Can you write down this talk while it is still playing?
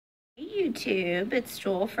YouTube, it's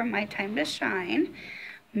Jewel from My Time to Shine.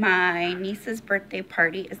 My niece's birthday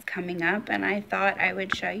party is coming up, and I thought I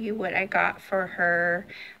would show you what I got for her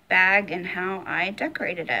bag and how I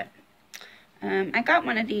decorated it. I got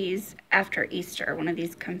one of these after Easter, one of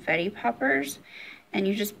these confetti poppers, and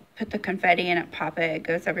you just put the confetti in it, pop it, it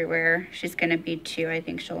goes everywhere. She's gonna be 2, I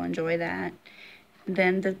think she'll enjoy that.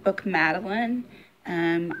 Then the book Madeline.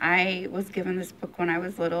 I was given this book when I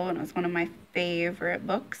was little, and it was one of my favorite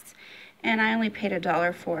books. And I only paid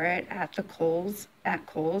 $1 for it at Kohl's.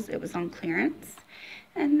 It was on clearance.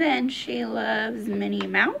 And then she loves Minnie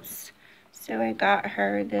Mouse. So I got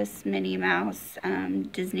her this Minnie Mouse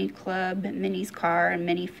Disney Club Minnie's car, and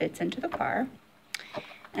Minnie fits into the car.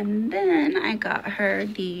 And then I got her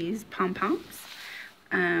these pom-poms.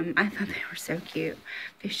 I thought they were so cute.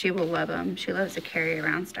 She will love them. She loves to carry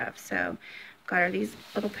around stuff. So got her these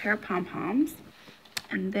little pair of pom-poms.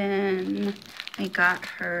 And then I got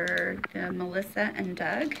her the Melissa and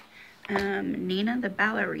Doug Nina the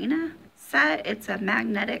Ballerina set. It's a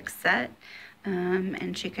magnetic set,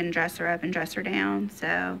 and she can dress her up and dress her down.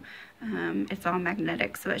 So it's all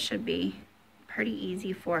magnetic, so it should be pretty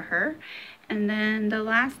easy for her. And then the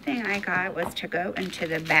last thing I got was to go into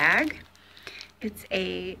the bag. It's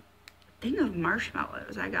a thing of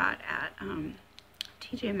marshmallows I got at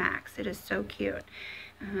TJ Maxx. It is so cute.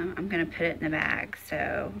 I'm gonna put it in the bag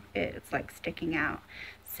so it's like sticking out.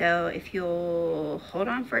 So if you'll hold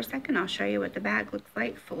on for a second, I'll show you what the bag looks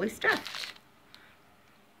like fully stuffed.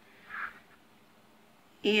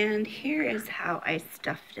 And here is how I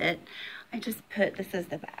stuffed it. I just put, this is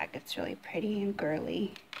the bag. It's really pretty and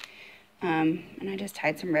girly. And I just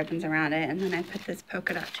tied some ribbons around it, and then I put this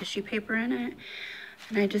polka dot tissue paper in it,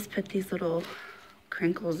 and I just put these little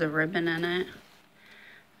crinkles of ribbon in it.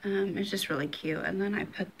 It's just really cute. And then I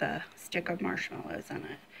put the stick of marshmallows in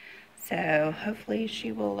it. So hopefully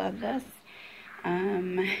she will love this.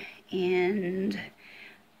 And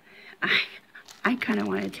I kind of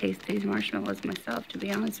want to taste these marshmallows myself, to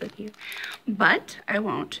be honest with you, but I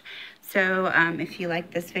won't. So if you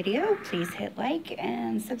like this video, please hit like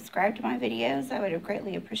and subscribe to my videos. I would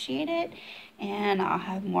greatly appreciate it. And I'll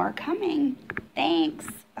have more coming. Thanks.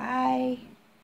 Bye.